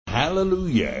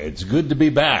Hallelujah. It's good to be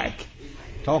back.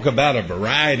 Talk about a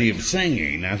variety of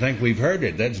singing. I think we've heard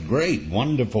it. That's great.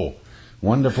 Wonderful,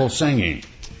 wonderful singing.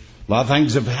 A lot of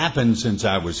things have happened since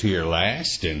I was here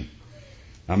last, and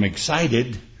I'm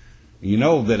excited. You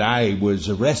know that I was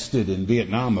arrested in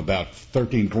Vietnam about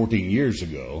 13, 14 years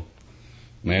ago,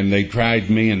 and they tried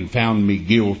me and found me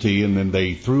guilty, and then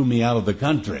they threw me out of the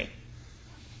country.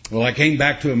 Well, I came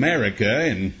back to America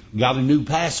and got a new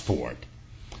passport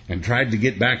and tried to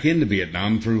get back into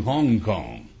Vietnam through Hong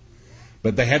Kong.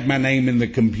 But they had my name in the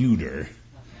computer.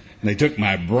 And they took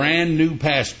my brand new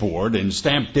passport and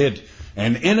stamped it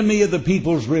an enemy of the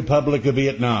People's Republic of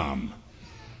Vietnam.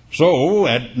 So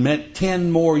that meant 10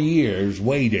 more years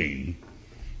waiting.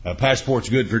 A passport's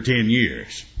good for 10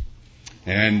 years.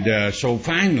 And so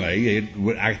finally,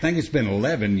 I think it's been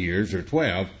 11 years or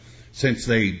 12 since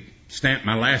they stamped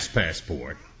my last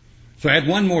passport. So I had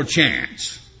one more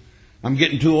chance. I'm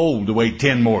getting too old to wait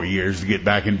 10 more years to get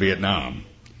back in Vietnam.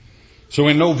 So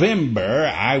in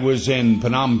November, I was in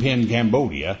Phnom Penh,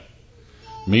 Cambodia,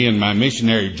 me and my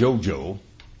missionary Jojo.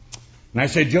 And I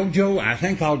said, Jojo, I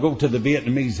think I'll go to the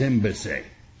Vietnamese embassy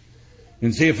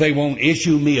and see if they won't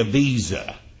issue me a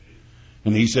visa.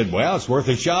 And he said, well, it's worth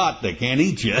a shot. They can't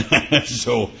eat you.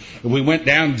 So we went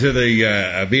down to the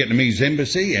Vietnamese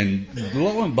embassy, and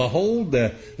lo and behold,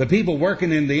 the people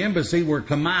working in the embassy were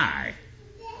Khmer.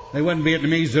 They wasn't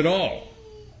Vietnamese at all.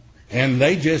 And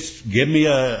they just give me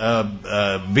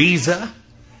a visa,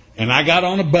 and I got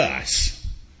on a bus.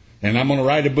 And I'm going to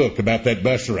write a book about that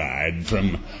bus ride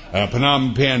from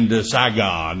Phnom Penh to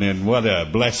Saigon, and what a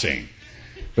blessing.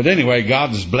 But anyway,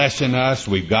 God's blessing us.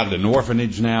 We've got an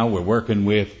orphanage now we're working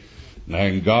with,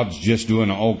 and God's just doing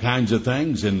all kinds of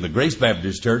things. In the Grace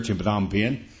Baptist Church in Phnom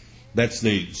Penh, that's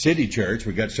the city church.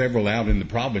 We've got several out in the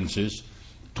provinces.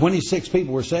 26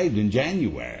 people were saved in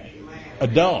January.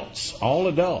 Adults, all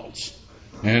adults.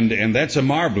 And that's a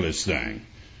marvelous thing.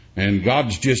 And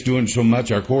God's just doing so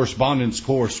much. Our correspondence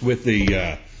course with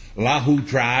the Lahu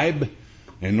tribe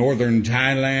in northern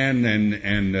Thailand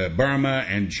and Burma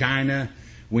and China.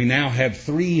 We now have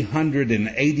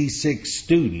 386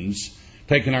 students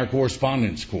taking our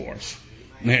correspondence course.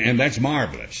 And that's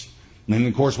marvelous. And then,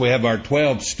 of course, we have our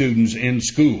 12 students in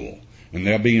school. And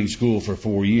they'll be in school for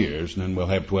 4 years, and then we'll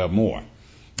have 12 more.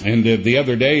 And the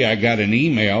other day I got an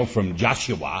email from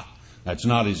Joshua. That's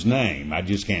not his name. I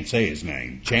just can't say his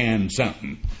name. Chan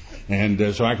something.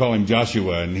 And so I call him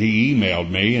Joshua, and he emailed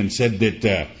me and said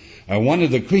that one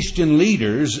of the Christian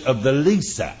leaders of the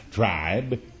Lisa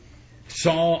tribe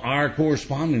saw our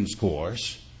correspondence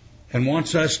course and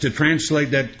wants us to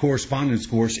translate that correspondence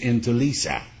course into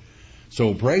Lisa.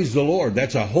 So praise the Lord.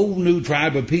 That's a whole new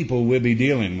tribe of people we'll be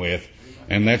dealing with,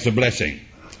 and that's a blessing.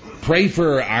 Pray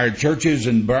for our churches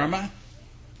in Burma.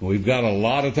 We've got a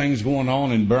lot of things going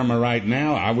on in Burma right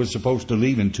now. I was supposed to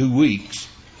leave in 2 weeks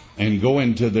and go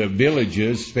into the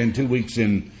villages, spend 2 weeks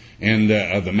in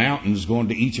the mountains, going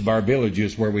to each of our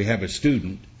villages where we have a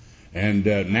student. And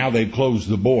now they've closed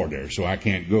the border, so I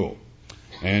can't go.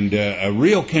 And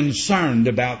real concerned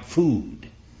about food.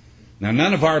 Now,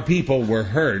 none of our people were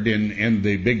hurt in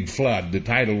the big flood, the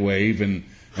tidal wave, and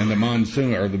the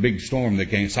monsoon, or the big storm that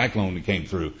came, cyclone that came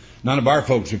through. None of our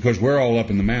folks, because we're all up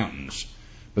in the mountains.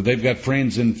 But they've got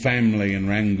friends and family in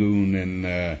Rangoon, and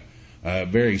a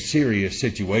very serious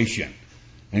situation.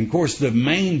 And, of course, the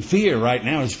main fear right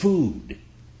now is food.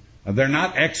 They're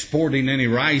not exporting any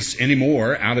rice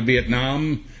anymore out of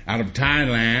Vietnam, out of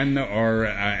Thailand, or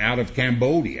out of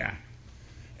Cambodia.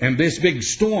 And this big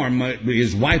storm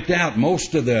has wiped out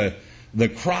most of the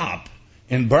crop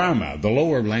in Burma, the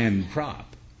lower land crop.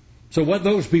 So what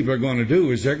those people are going to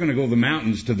do is they're going to go to the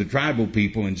mountains to the tribal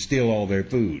people and steal all their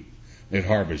food at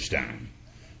harvest time.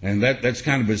 And that's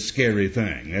kind of a scary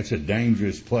thing. That's a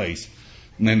dangerous place.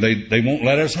 And they won't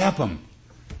let us help them.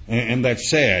 And that's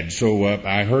sad. So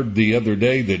I heard the other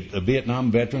day that a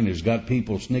Vietnam veteran has got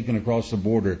people sneaking across the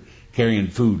border carrying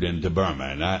food into Burma.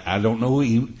 And I don't know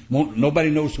nobody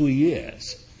knows who he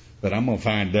is. But I'm going to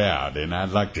find out, and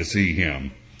I'd like to see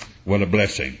him. What a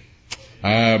blessing.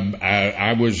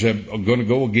 I was going to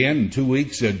go again in 2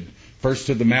 weeks, first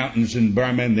to the mountains in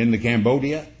Burma and then to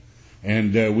Cambodia.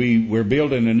 And we're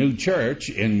building a new church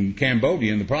in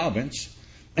Cambodia, in the province.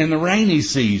 And the rainy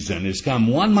season has come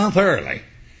 1 month early.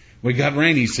 We got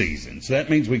rainy season. So that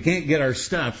means we can't get our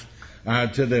stuff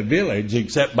to the village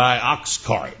except by ox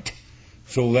cart.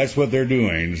 So that's what they're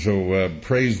doing. So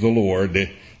praise the Lord.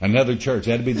 Another church.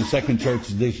 That'll be the second church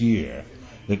this year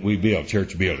that we built,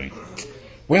 church building.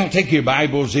 Well, take your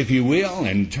Bibles, if you will,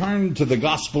 and turn to the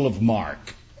Gospel of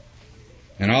Mark.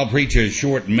 And I'll preach a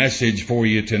short message for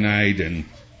you tonight, and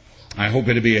I hope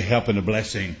it'll be a help and a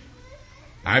blessing.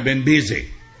 I've been busy.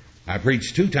 I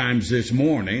preached 2 times this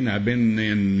morning. I've been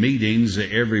in meetings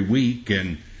every week,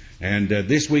 and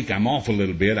this week I'm off a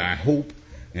little bit, I hope,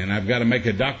 and I've got to make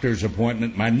a doctor's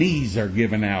appointment. My knees are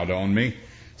giving out on me,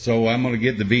 so I'm going to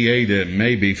get the VA to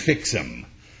maybe fix them,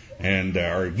 and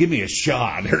or give me a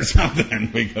shot or something,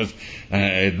 because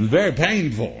it's very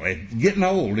painful. Getting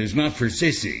old is not for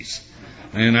sissies,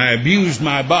 and I abused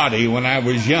my body when I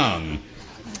was young,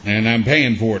 and I'm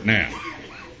paying for it now.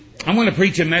 I want to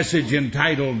preach a message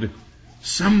entitled,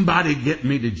 Somebody Get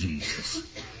Me to Jesus.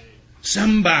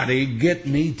 Somebody get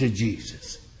me to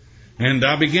Jesus. And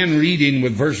I'll begin reading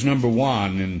with verse number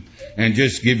 1 and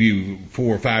just give you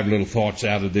 4 or 5 little thoughts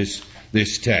out of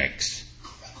this text.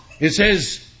 It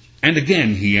says, And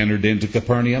again he entered into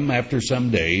Capernaum after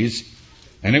some days,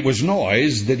 and it was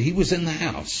noised that he was in the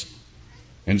house.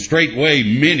 And straightway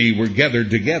many were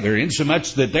gathered together,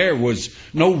 insomuch that there was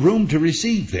no room to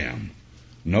receive them.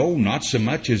 No, not so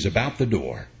much as about the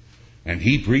door. And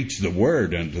he preached the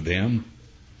word unto them.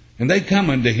 And they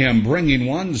come unto him, bringing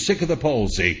one sick of the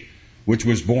palsy, which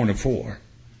was borne of 4.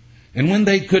 And when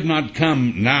they could not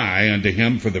come nigh unto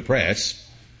him for the press,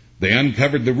 they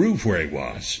uncovered the roof where he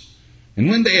was. And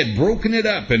when they had broken it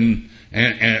up, and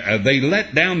they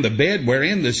let down the bed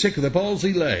wherein the sick of the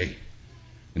palsy lay.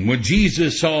 And when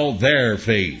Jesus saw their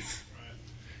faith,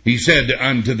 he said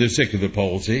unto the sick of the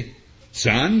palsy,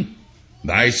 Son,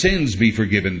 thy sins be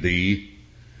forgiven thee.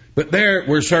 But there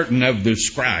were certain of the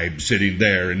scribes sitting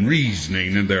there and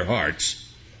reasoning in their hearts,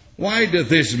 Why doth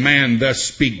this man thus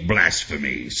speak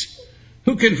blasphemies?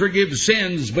 Who can forgive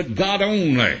sins but God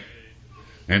only?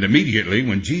 And immediately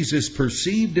when Jesus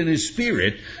perceived in his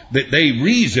spirit that they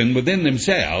reasoned within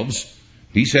themselves,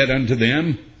 he said unto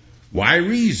them, Why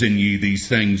reason ye these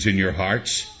things in your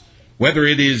hearts? Whether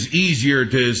it is easier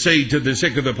to say to the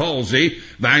sick of the palsy,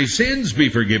 Thy sins be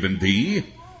forgiven thee,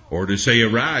 or to say,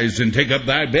 Arise and take up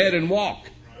thy bed and walk.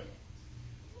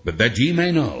 But that ye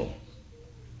may know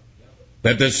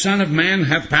that the Son of Man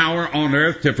hath power on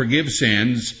earth to forgive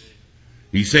sins,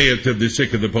 he saith to the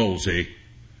sick of the palsy,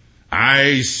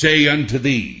 I say unto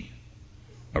thee,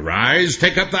 Arise,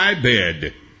 take up thy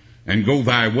bed, and go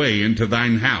thy way into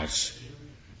thine house.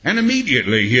 And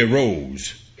immediately he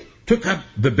arose, took up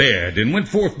the bed, and went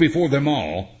forth before them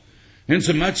all,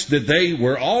 insomuch that they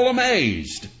were all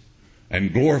amazed,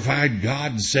 and glorified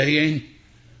God, saying,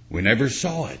 We never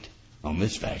saw it on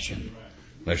this fashion.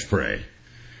 Let's pray.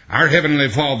 Our Heavenly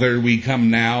Father, we come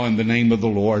now in the name of the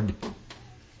Lord.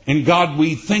 And God,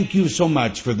 we thank you so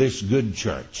much for this good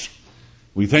church.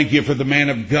 We thank you for the man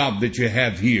of God that you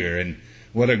have here, and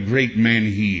what a great man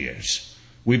he is.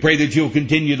 We pray that you'll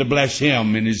continue to bless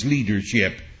him in his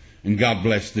leadership, and God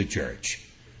bless the church.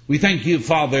 We thank you,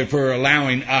 Father, for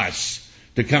allowing us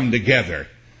to come together,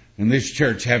 and this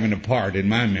church having a part in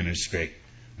my ministry.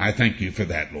 I thank you for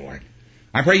that, Lord.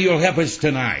 I pray you'll help us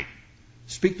tonight.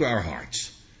 Speak to our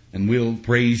hearts, and we'll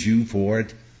praise you for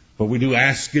it. For we do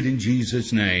ask it in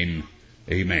Jesus' name.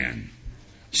 Amen.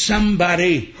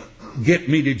 Somebody get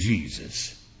me to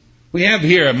Jesus. We have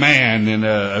here a man in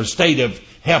a state of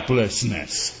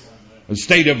helplessness, a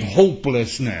state of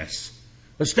hopelessness,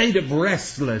 a state of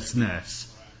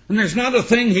restlessness. And there's not a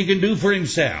thing he can do for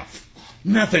himself.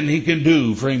 Nothing he can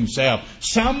do for himself.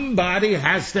 Somebody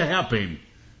has to help him.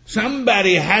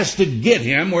 Somebody has to get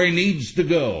him where he needs to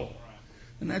go.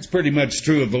 And that's pretty much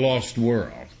true of the lost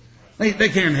world. They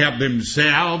can't help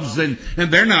themselves, and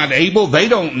they're not able. They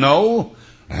don't know.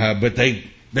 But they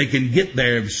can get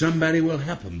there if somebody will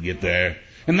help them get there.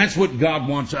 And that's what God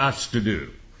wants us to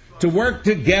do. To work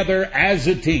together as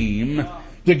a team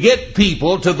to get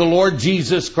people to the Lord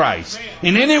Jesus Christ.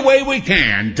 In any way we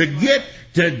can,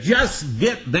 to just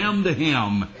get them to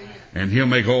Him. And He'll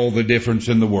make all the difference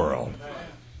in the world.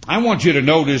 I want you to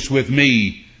notice with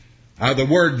me the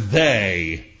word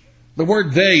they. The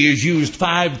word they is used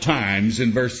 5 times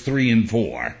in verse 3 and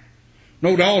 4.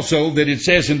 Note also that it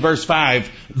says in verse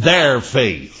 5, their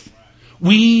faith.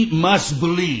 We must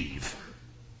believe.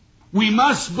 We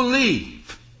must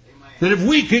believe that if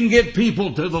we can get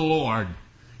people to the Lord,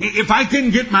 if I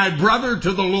can get my brother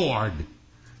to the Lord,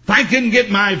 if I can get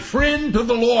my friend to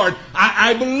the Lord,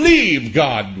 I believe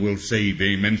God will save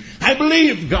him, and I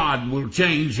believe God will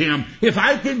change him if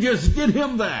I can just get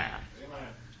him there.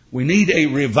 We need a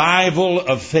revival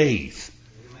of faith.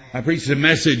 I preached a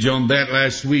message on that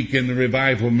last week in the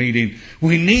revival meeting.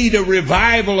 We need a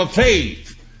revival of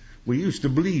faith. We used to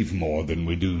believe more than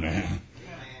we do now.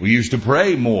 We used to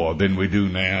pray more than we do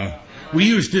now. We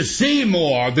used to see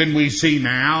more than we see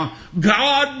now.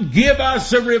 God, give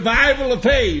us a revival of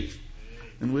faith,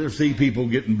 and we'll see people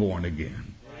getting born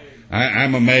again.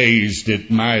 I'm amazed at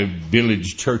my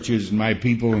village churches and my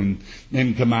people in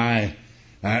Khmer.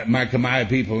 My Khmer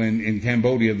people in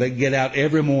Cambodia, they get out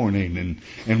every morning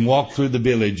and walk through the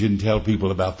village and tell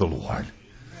people about the Lord.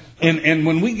 And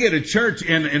when we get a church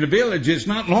in a village, it's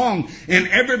not long, and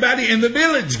everybody in the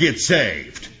village gets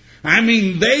saved. I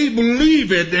mean, they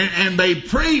believe it, and they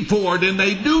pray for it, and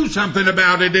they do something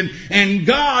about it, and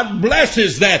God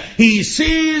blesses that. He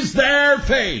sees their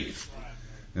faith.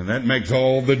 And that makes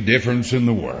all the difference in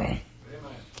the world.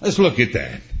 Let's look at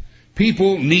that.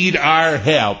 People need our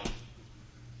help,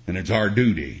 and it's our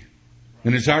duty,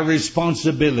 and it's our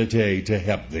responsibility to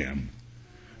help them.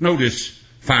 Notice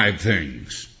 5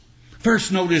 things.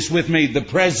 First, notice with me the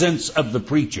presence of the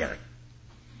preacher.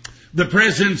 The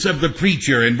presence of the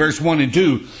preacher in verse 1 and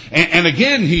 2. And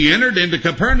again, he entered into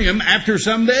Capernaum after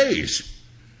some days.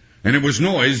 And it was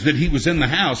noised that he was in the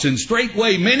house. And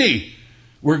straightway many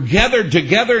were gathered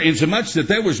together, insomuch that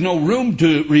there was no room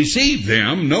to receive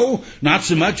them, no, not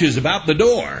so much as about the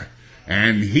door.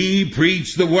 And he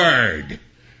preached the word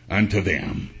unto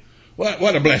them.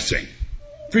 What a blessing.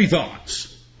 3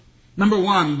 thoughts. Number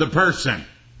 1, the person.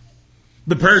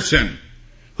 The person.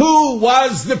 Who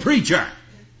was the preacher?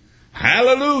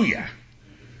 Hallelujah.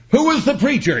 Who was the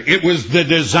preacher? It was the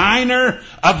designer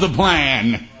of the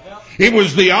plan. It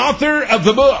was the author of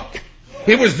the book.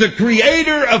 It was the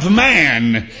creator of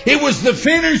man. It was the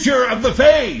finisher of the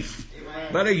faith.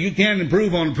 Buddy, you can't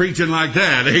improve on preaching like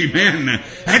that. Amen.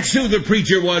 That's who the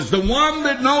preacher was. The one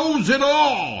that knows it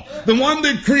all. The one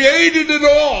that created it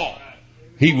all.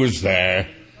 He was there.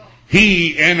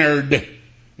 He entered.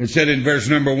 It said in verse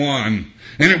number 1,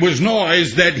 and it was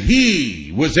noised that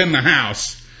he was in the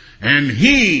house, and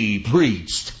he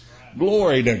preached.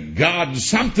 Glory to God.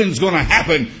 Something's going to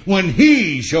happen when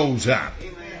he shows up.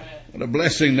 What a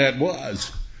blessing that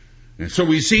was. And so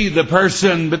we see the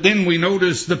person, but then we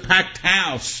notice the packed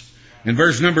house. In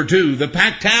verse number 2, the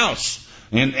packed house.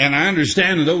 And I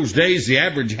understand in those days the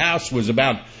average house was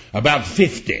about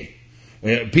 50.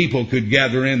 People could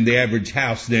gather in the average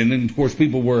house then. And of course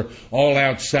people were all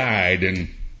outside, and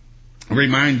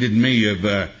reminded me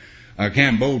of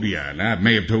Cambodia. And I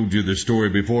may have told you the story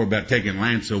before about taking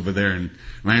Lance over there, and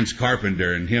Lance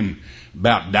Carpenter and him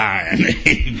about dying.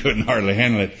 He couldn't hardly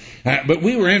handle it. But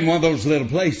we were in one of those little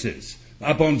places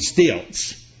up on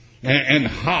stilts. And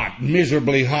hot,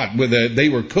 miserably hot. They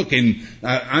were cooking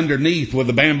underneath with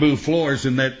the bamboo floors,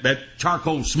 and that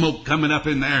charcoal smoke coming up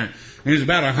in there. It was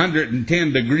about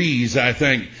 110 degrees, I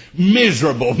think.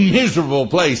 Miserable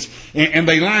place. And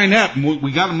they line up, and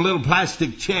we got them little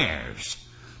plastic chairs.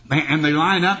 And they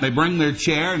line up, they bring their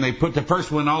chair, and they put the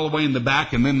first one all the way in the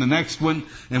back, and then the next one.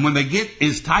 And when they get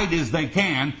as tight as they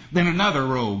can, then another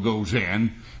row goes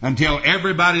in, until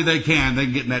everybody they can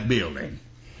get in that building.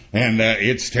 And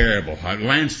it's terrible.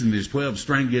 Lance and his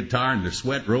 12-string guitar and the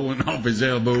sweat rolling off his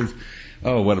elbows.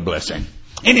 Oh, what a blessing.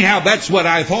 Anyhow, that's what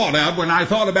I thought of when I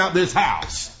thought about this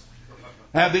house.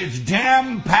 It's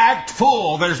jam-packed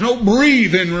full. There's no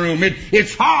breathing room.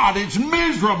 It's hot. It's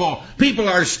miserable. People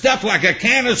are stuffed like a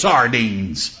can of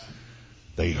sardines.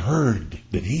 They heard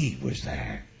that he was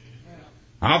there.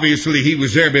 Obviously, he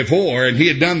was there before, and he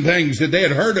had done things that they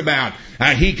had heard about.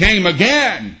 He came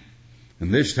again.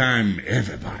 And this time,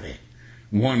 everybody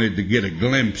wanted to get a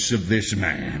glimpse of this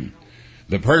man.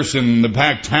 The person, the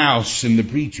packed house, and the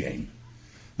preaching.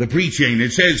 The preaching,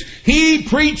 it says, he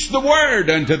preached the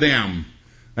word unto them.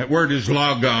 That word is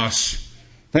logos.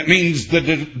 That means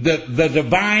the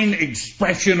divine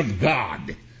expression of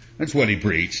God. That's what he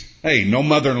preached. Hey, no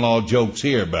mother-in-law jokes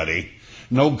here, buddy.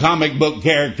 No comic book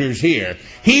characters here.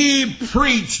 He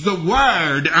preached the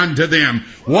word unto them.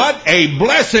 What a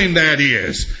blessing that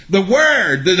is. The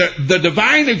word, the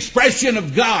divine expression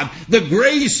of God, the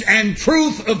grace and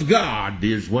truth of God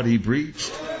is what he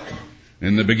preached.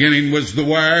 In the beginning was the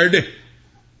Word,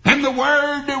 and the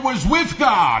Word was with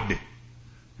God,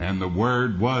 and the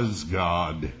Word was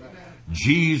God.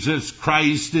 Jesus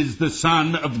Christ is the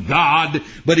Son of God,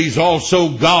 but He's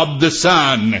also God the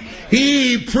Son.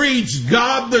 He preached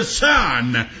God the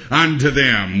Son unto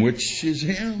them, which is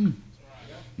Him.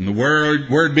 And the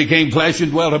Word became flesh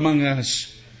and dwelt among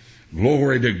us.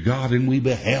 Glory to God, and we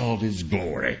beheld His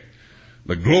glory.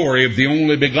 The glory of the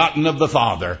only begotten of the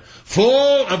Father,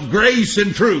 full of grace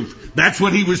and truth. That's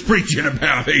what he was preaching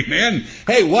about, amen.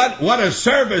 Hey, what a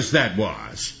service that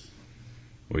was.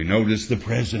 We notice the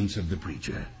presence of the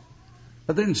preacher.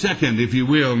 But then second, if you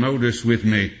will, notice with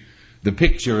me the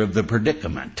picture of the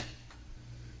predicament.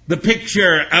 The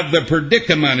picture of the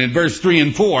predicament in verse 3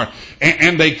 and 4.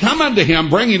 And they come unto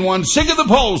him, bringing one sick of the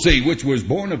palsy, which was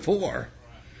born of 4.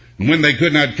 And when they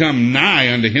could not come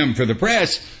nigh unto him for the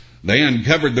press, They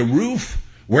uncovered the roof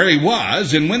where he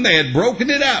was, and when they had broken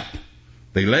it up,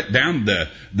 they let down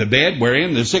the bed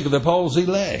wherein the sick of the palsy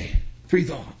lay. 3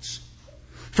 thoughts.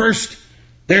 First,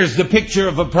 there's the picture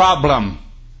of a problem.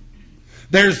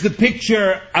 There's the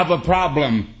picture of a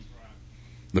problem.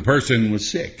 The person was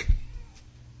sick.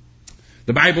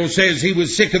 The Bible says he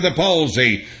was sick of the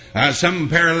palsy, some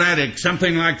paralytic,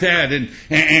 something like that,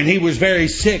 and he was very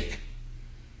sick.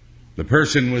 The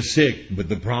person was sick, but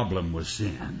the problem was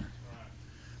sin.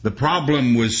 The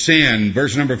problem was sin.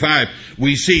 Verse number 5,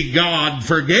 we see God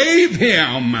forgave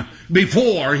him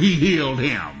before he healed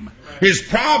him. His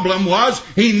problem was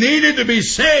he needed to be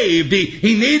saved.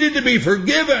 He needed to be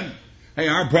forgiven. Hey,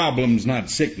 our problem's not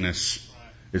sickness.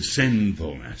 It's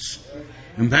sinfulness.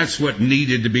 And that's what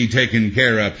needed to be taken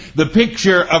care of. The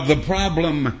picture of the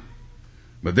problem.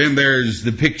 But then there's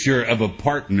the picture of a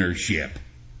partnership.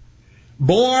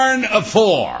 Born of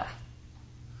 4.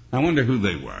 I wonder who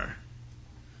they were.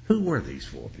 Who were these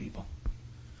 4 people?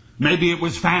 Maybe it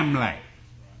was family.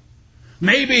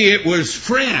 Maybe it was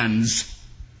friends.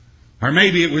 Or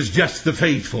maybe it was just the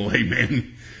faithful.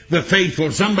 Amen. The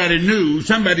faithful. Somebody knew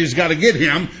somebody's got to get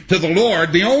him to the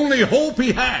Lord. The only hope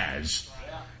he has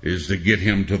is to get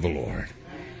him to the Lord.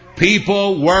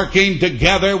 People working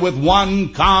together with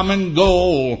one common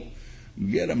goal.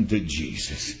 Get them to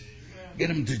Jesus. Get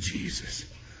them to Jesus.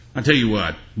 I'll tell you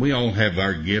what, we all have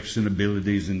our gifts and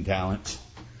abilities and talents.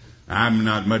 I'm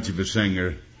not much of a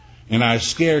singer, and I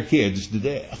scare kids to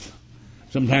death.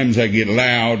 Sometimes I get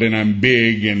loud and I'm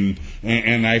big and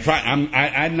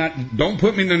I'm not, don't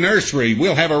put me in the nursery.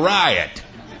 We'll have a riot.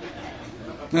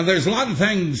 Now there's a lot of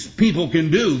things people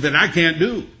can do that I can't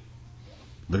do.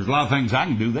 There's a lot of things I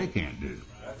can do they can't do.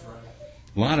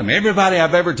 A lot of them. Everybody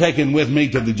I've ever taken with me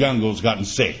to the jungle's gotten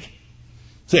sick.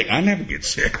 I never get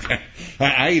sick.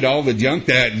 I eat all the junk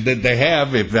that they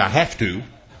have if I have to.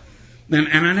 And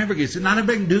I never get sick. Not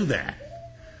everybody can do that.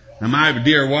 Now my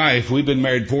dear wife, we've been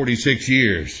married 46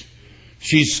 years.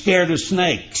 She's scared of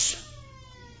snakes.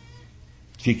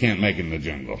 She can't make it in the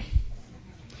jungle.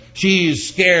 She's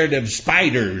scared of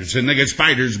spiders, and they get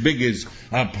spiders big as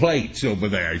plates over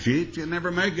there. She'll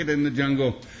never make it in the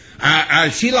jungle.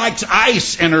 She likes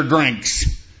ice in her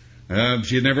drinks.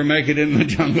 She'd never make it in the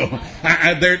jungle.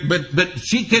 But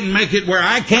she can make it where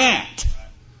I can't.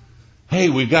 Hey,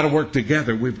 we've got to work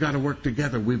together. We've got to work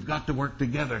together. We've got to work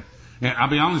together. And I'll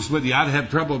be honest with you, I'd have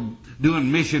trouble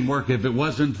doing mission work if it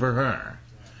wasn't for her.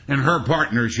 And her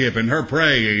partnership and her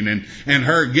praying and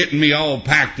her getting me all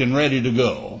packed and ready to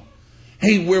go.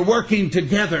 Hey, we're working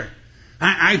together.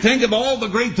 I think of all the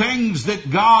great things that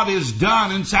God has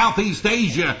done in Southeast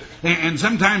Asia. And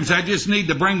sometimes I just need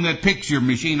to bring that picture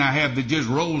machine I have that just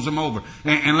rolls them over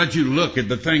and let you look at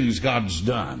the things God's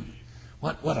done.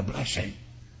 What a blessing.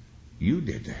 You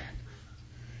did that.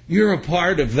 You're a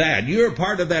part of that. You're a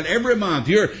part of that every month.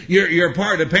 You're a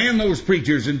part of paying those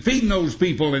preachers and feeding those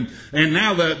people and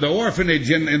now the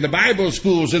orphanage and the Bible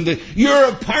schools you're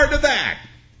a part of that.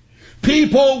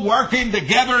 People working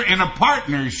together in a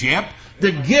partnership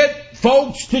to get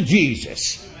folks to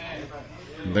Jesus.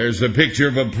 There's the picture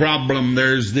of a problem.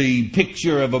 There's the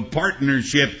picture of a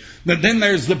partnership. But then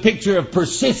there's the picture of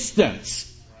persistence.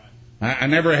 I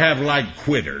never have liked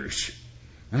quitters.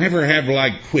 I never have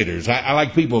liked quitters. I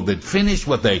like people that finish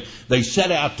what they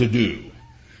set out to do.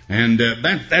 And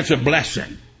that's a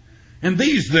blessing. And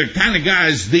these the kind of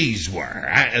guys these were.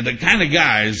 The kind of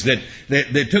guys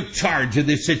that took charge of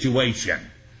this situation.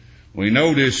 We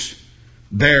notice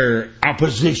their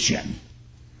opposition.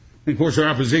 And of course, their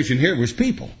opposition here was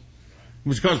people. It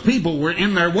was because people were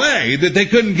in their way that they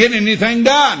couldn't get anything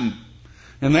done.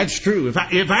 And that's true.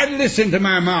 If I listened to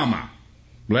my mama,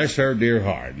 bless her dear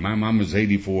heart. My mom was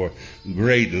 84.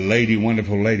 Great lady,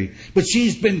 wonderful lady. But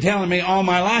she's been telling me all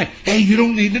my life, hey, you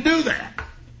don't need to do that.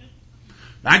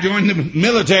 I joined the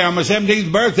military on my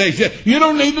 17th birthday. She said, you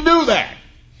don't need to do that.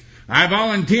 I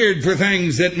volunteered for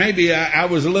things that maybe I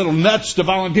was a little nuts to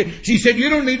volunteer. She said, you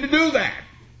don't need to do that.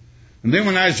 And then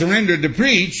when I surrendered to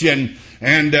preach and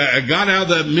got out of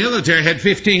the military, I had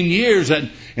 15 years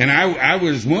and I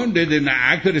was wounded and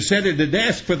I could have sat at the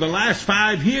desk for the last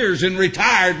 5 years and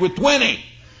retired with 20.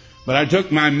 But I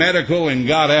took my medical and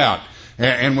got out.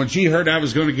 And when she heard I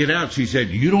was going to get out, she said,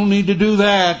 you don't need to do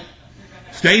that.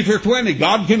 Stay for 20.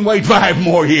 God can wait 5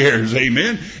 more years.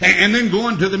 Amen. And then go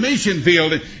into the mission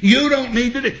field. You don't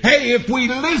need to do. Hey, if we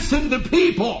listen to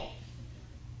people,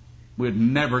 we'd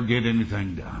never get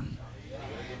anything done.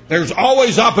 There's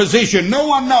always opposition. No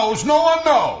one knows. No one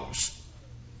knows.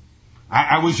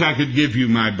 I wish I could give you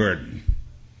my burden.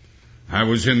 I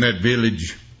was in that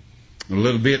village, a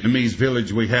little Vietnamese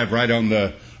village we have right on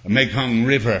the Mekong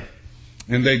River.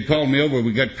 And they'd called me over.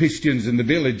 We got Christians in the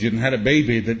village and had a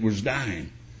baby that was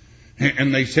dying.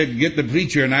 And they said, get the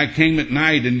preacher. And I came at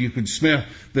night and you could smell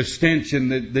the stench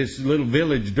in this little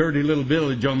village, dirty little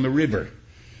village on the river.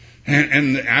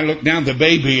 And I looked down at the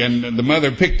baby and the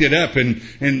mother picked it up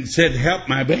and said, help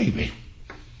my baby.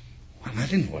 Well, I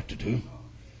didn't know what to do.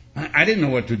 I didn't know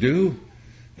what to do.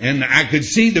 And I could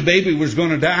see the baby was going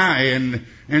to die.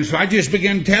 And so I just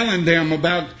began telling them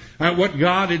about what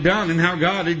God had done and how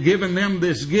God had given them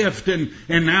this gift. And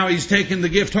now He's taken the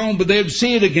gift home, but they'd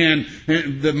see it again.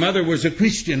 And the mother was a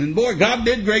Christian. And boy, God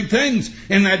did great things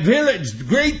in that village.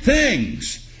 Great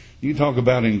things. You talk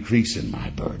about increasing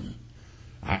my burden.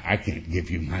 I can't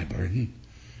give you my burden.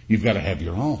 You've got to have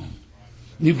your own.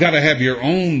 You've got to have your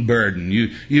own burden.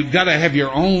 You've got to have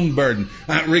your own burden.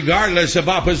 Regardless of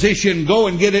opposition, go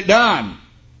and get it done.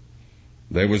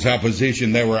 There was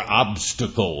opposition. There were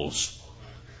obstacles.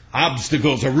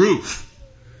 Obstacles, a roof.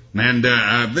 And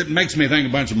that makes me think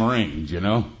a bunch of Marines, you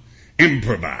know.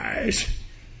 Improvise.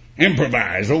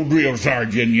 Old drill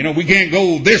sergeant, we can't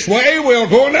go this way, we'll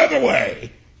go another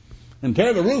way. And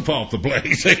tear the roof off the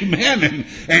place, amen,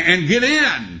 and get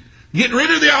in. Get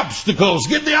rid of the obstacles.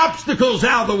 Get the obstacles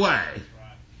out of the way.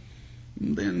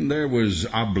 And then there was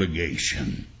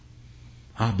obligation.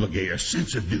 A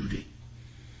sense of duty.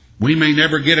 We may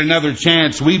never get another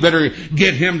chance. We better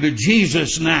get him to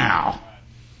Jesus now.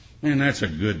 And that's a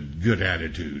good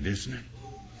attitude, isn't it?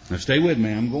 Now stay with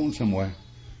me. I'm going somewhere.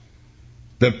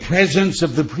 The presence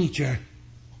of the preacher.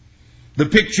 The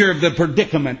picture of the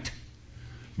predicament.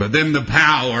 But then the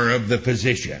power of the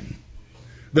physician.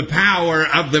 The power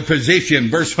of the physician.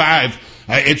 Verse 5,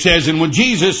 it says, and when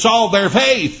Jesus saw their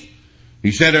faith,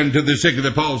 He said unto the sick of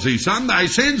the palsy, Son, thy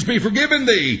sins be forgiven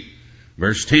thee.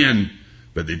 Verse 10,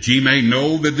 but that ye may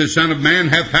know that the Son of Man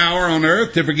hath power on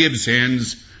earth to forgive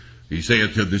sins, He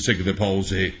saith to the sick of the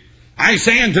palsy, I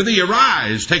say unto thee,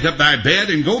 arise, take up thy bed,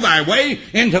 and go thy way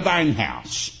into thine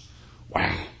house.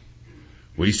 Wow.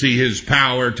 We see His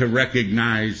power to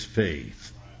recognize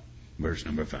faith. Verse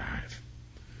number 5.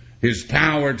 His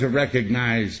power to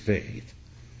recognize faith.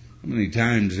 How many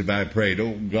times have I prayed,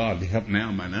 oh God, help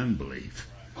now mine unbelief.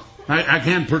 I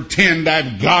can't pretend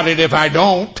I've got it if I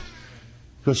don't.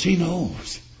 Because He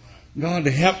knows. God,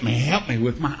 help me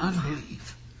with my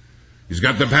unbelief. He's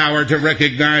got the power to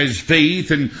recognize faith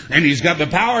and He's got the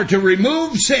power to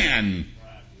remove sin.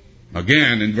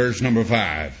 Again in verse number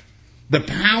 5. The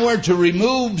power to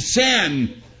remove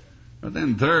sin. But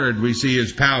then third, we see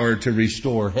His power to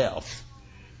restore health.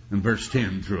 In verse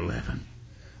 10 through 11.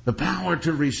 The power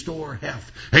to restore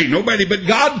health. Hey, nobody but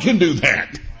God can do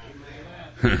that.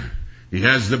 He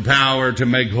has the power to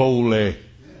make holy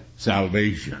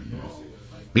salvation.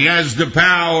 He has the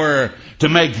power to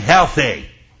make healthy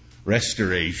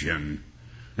restoration.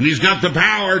 And He's got the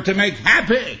power to make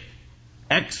happy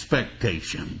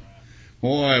expectation.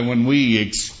 Boy, when we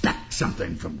expect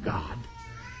something from God,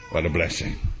 what a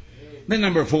blessing. Then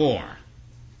number 4,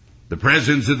 the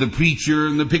presence of the preacher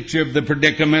and the picture of the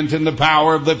predicament and the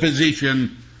power of the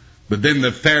physician, but then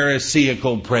the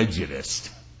Pharisaical prejudice.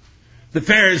 The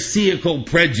Pharisaical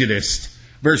prejudice,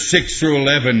 verse 6 through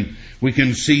 11, we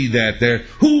can see that there.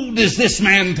 Who does this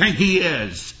man think he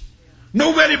is?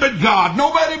 Nobody but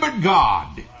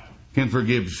God can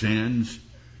forgive sins.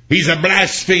 He's a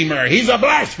blasphemer.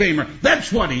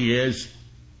 That's what he is.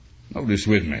 Notice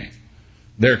with me,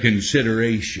 their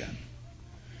consideration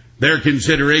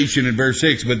in verse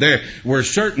 6, but there were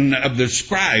certain of the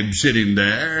scribes sitting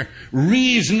there,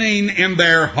 reasoning in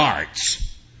their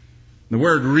hearts. The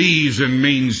word reason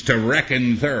means to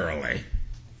reckon thoroughly. It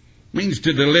means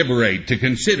to deliberate, to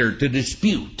consider, to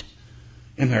dispute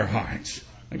in their hearts.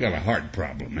 I got a heart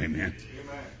problem, amen.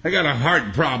 I got a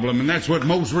heart problem, and that's what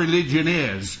most religion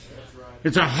is.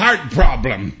 It's a heart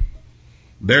problem.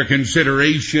 Their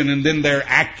consideration and then their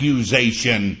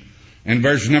accusation. In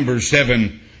verse number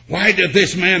 7, why doth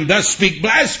this man thus speak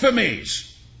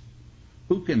blasphemies?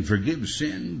 Who can forgive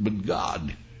sin but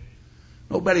God?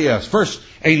 Nobody else. First,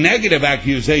 a negative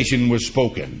accusation was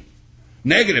spoken.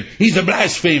 Negative. He's a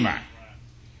blasphemer.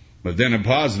 But then a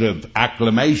positive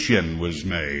acclamation was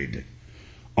made.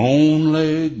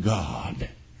 Only God.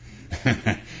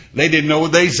 They didn't know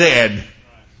what they said.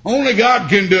 Only God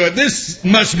can do it. This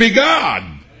must be God.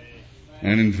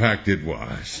 And in fact it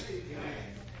was.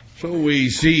 So we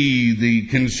see the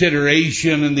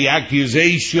consideration and the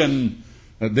accusation,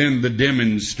 then the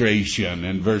demonstration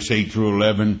in verse 8 through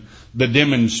 11. The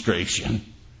demonstration.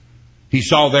 He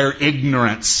saw their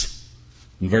ignorance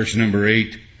in verse number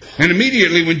 8. And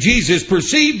immediately when Jesus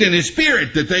perceived in his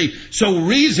spirit that they so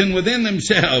reasoned within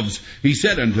themselves, he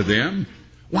said unto them,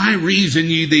 Why reason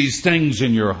ye these things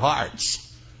in your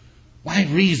hearts? Why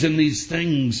reason these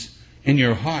things in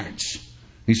your hearts?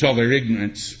 He saw their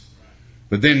ignorance,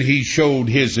 but then he showed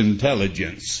his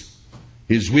intelligence,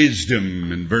 his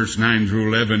wisdom in verse 9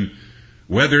 through 11.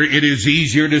 Whether it is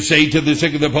easier to say to the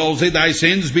sick of the palsy, thy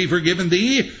sins be forgiven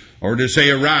thee, or to say,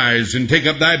 arise and take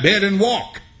up thy bed and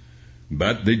walk.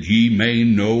 But that ye may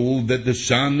know that the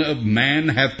Son of Man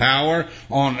hath power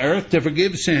on earth to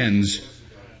forgive sins.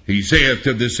 He saith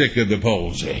to the sick of the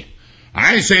palsy,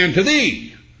 I say unto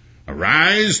thee,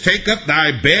 arise, take up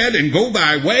thy bed, and go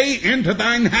thy way into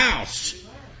thine house.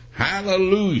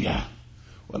 Hallelujah.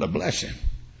 What a blessing.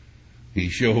 He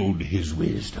showed his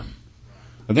wisdom.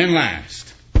 But then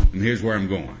last, and here's where I'm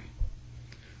going.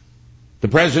 The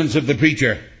presence of the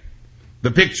preacher,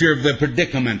 the picture of the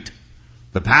predicament,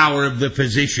 the power of the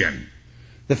physician,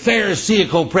 the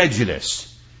Pharisaical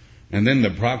prejudice, and then the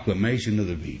proclamation of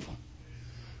the people.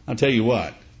 I'll tell you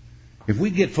what, if we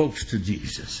get folks to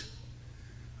Jesus,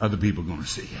 other people are going to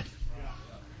see it.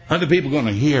 Other people are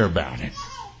going to hear about it.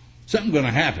 Something's going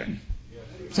to happen.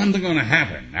 Something's going to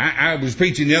happen. I was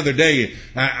preaching the other day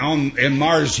in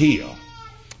Mars Hill,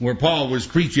 where Paul was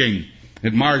preaching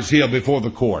at Mars Hill before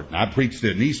the court. I preached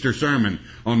an Easter sermon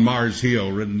on Mars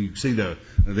Hill, and you see the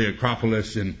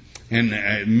Acropolis, and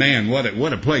man,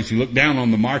 what a place! You look down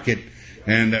on the market,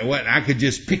 and I could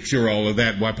just picture all of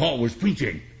that while Paul was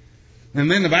preaching. And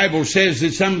then the Bible says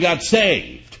that some got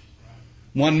saved.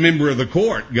 One member of the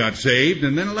court got saved,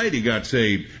 and then a lady got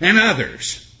saved, and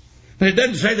others. And it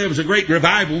doesn't say there was a great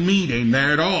revival meeting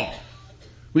there at all.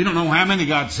 We don't know how many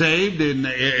got saved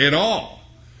at all.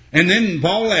 And then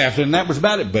Paul left, and that was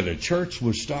about it. But a church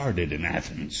was started in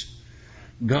Athens.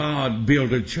 God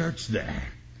built a church there.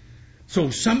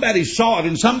 So somebody saw it,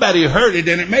 and somebody heard it,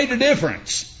 and it made a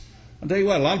difference. I'll tell you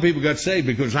what, a lot of people got saved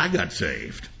because I got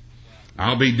saved.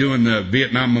 I'll be doing the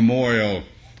Vietnam Memorial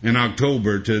in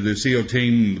October to the SEAL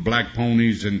team, the Black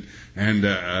Ponies, and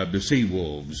the Sea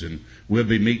Wolves. And we'll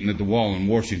be meeting at the Wall in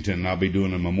Washington. I'll be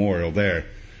doing a memorial there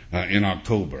in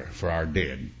October for our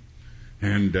dead.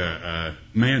 And,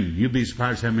 man, you'd be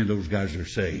surprised how many of those guys are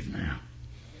saved now.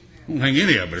 I don't think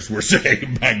any of us were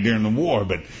saved back during the war,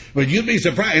 but you'd be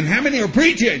surprised. And how many are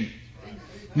preaching?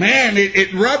 Man,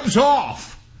 it rubs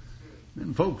off.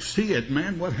 And folks see it,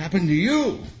 man, what happened to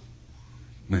you?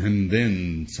 And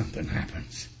then something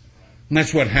happens. And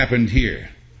that's what happened here.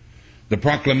 The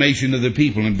proclamation of the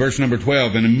people in verse number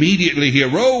 12. And immediately he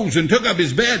arose and took up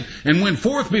his bed and went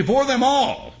forth before them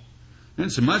all.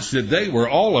 Insomuch that they were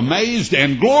all amazed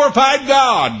and glorified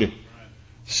God,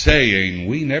 saying,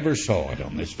 we never saw it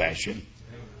on this fashion.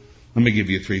 Let me give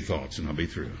you 3 thoughts and I'll be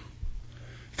through.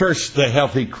 First, the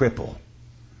healthy cripple.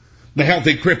 The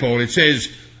healthy cripple, it says,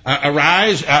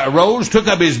 arose, took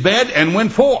up his bed, and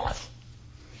went forth.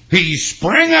 He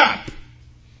sprang up,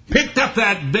 picked up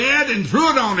that bed and threw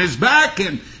it on his back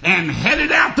and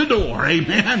headed out the door.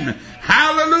 Amen.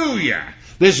 Hallelujah.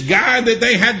 This guy that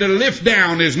they had to lift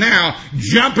down is now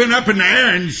jumping up in the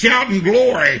air and shouting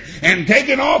glory and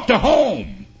taking off to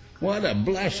home. What a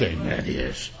blessing that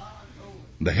is.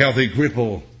 The healthy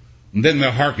cripple, and then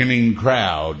the hearkening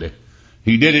crowd.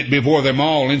 He did it before them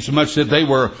all, insomuch that they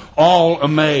were all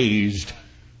amazed.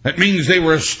 That means they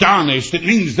were astonished. It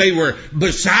means they were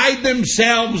beside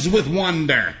themselves with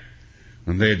wonder.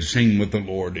 And they had seen what the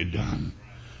Lord had done.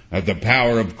 At the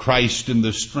power of Christ and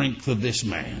the strength of this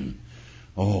man.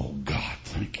 Oh, God,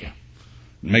 thank you.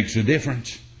 It makes a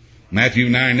difference. Matthew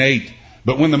 9:8.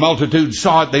 But when the multitude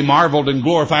saw it, they marveled and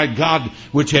glorified God,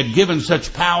 which had given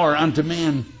such power unto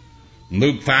men.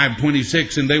 Luke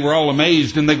 5:26. And they were all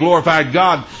amazed, and they glorified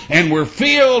God, and were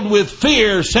filled with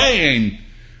fear, saying,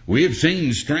 we have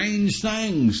seen strange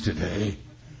things today.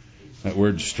 That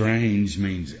word strange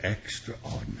means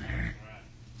extraordinary.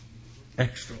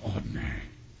 Extraordinary.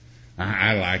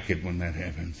 I like it when that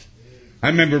happens. I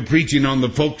remember preaching on the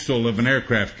forecastle of an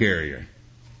aircraft carrier.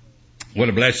 What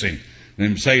a blessing.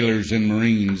 Them sailors and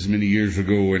Marines many years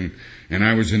ago, and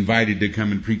I was invited to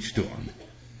come and preach to them.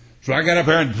 So I got up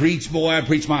there and preached. Boy, I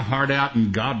preached my heart out,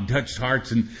 and God touched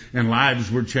hearts, and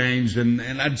lives were changed, and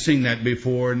I'd seen that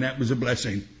before, and that was a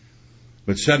blessing.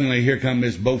 But suddenly here come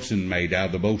this bosun mate out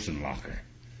of the bosun locker.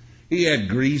 He had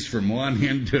grease from one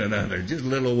end to another. Just a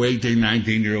little 18,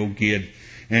 19-year-old kid.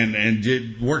 And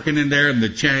just working in there and the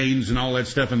chains and all that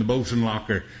stuff in the bosun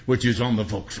locker, which is on the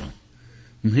forecastle.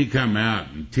 And he come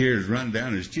out and tears run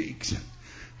down his cheeks.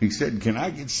 He said, can I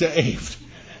get saved?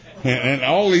 And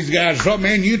all these guys thought,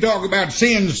 man, you talk about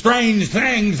seeing strange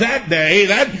things that day.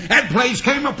 That place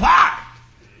came apart.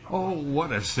 Oh,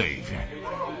 what a Savior.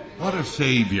 What a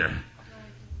Savior.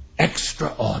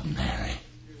 Extraordinary.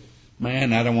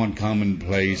 Man, I don't want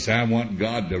commonplace. I want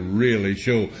God to really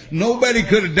show. Nobody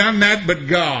could have done that but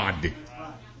God.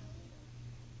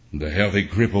 The healthy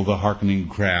cripple, the hearkening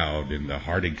crowd, and the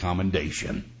hearty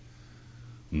commendation.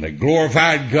 And they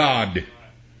glorified God,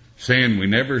 saying we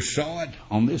never saw it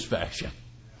on this fashion.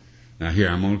 Now here,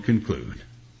 I'm going to conclude.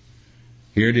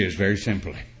 Here it is, very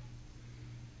simply.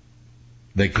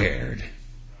 They cared.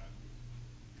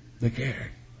 They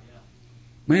cared.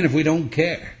 Man, if we don't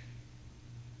care,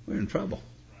 we're in trouble.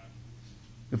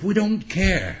 If we don't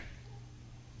care,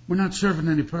 we're not serving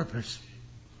any purpose.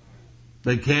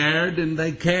 They cared and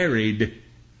they carried.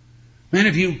 Man,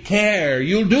 if you care,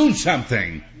 you'll do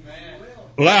something.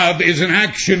 Love is an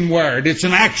action word. It's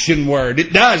an action word.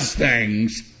 It does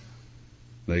things.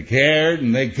 They cared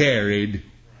and they carried,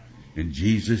 and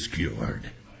Jesus cured.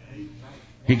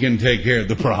 He can take care of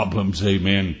the problems,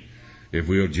 amen, if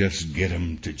we'll just get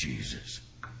them to Jesus.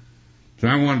 So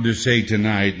I wanted to say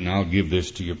tonight, and I'll give this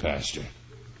to your pastor.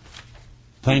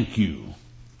 Thank you,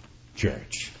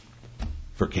 church,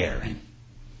 for caring.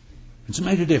 It's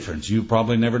made a difference. You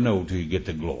probably never know till you get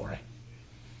to glory.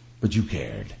 But you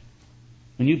cared.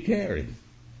 And you carried.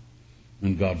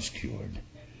 And God's cured.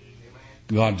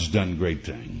 God's done great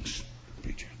things.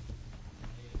 Preacher.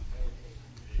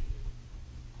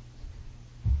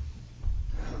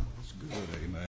 That's good.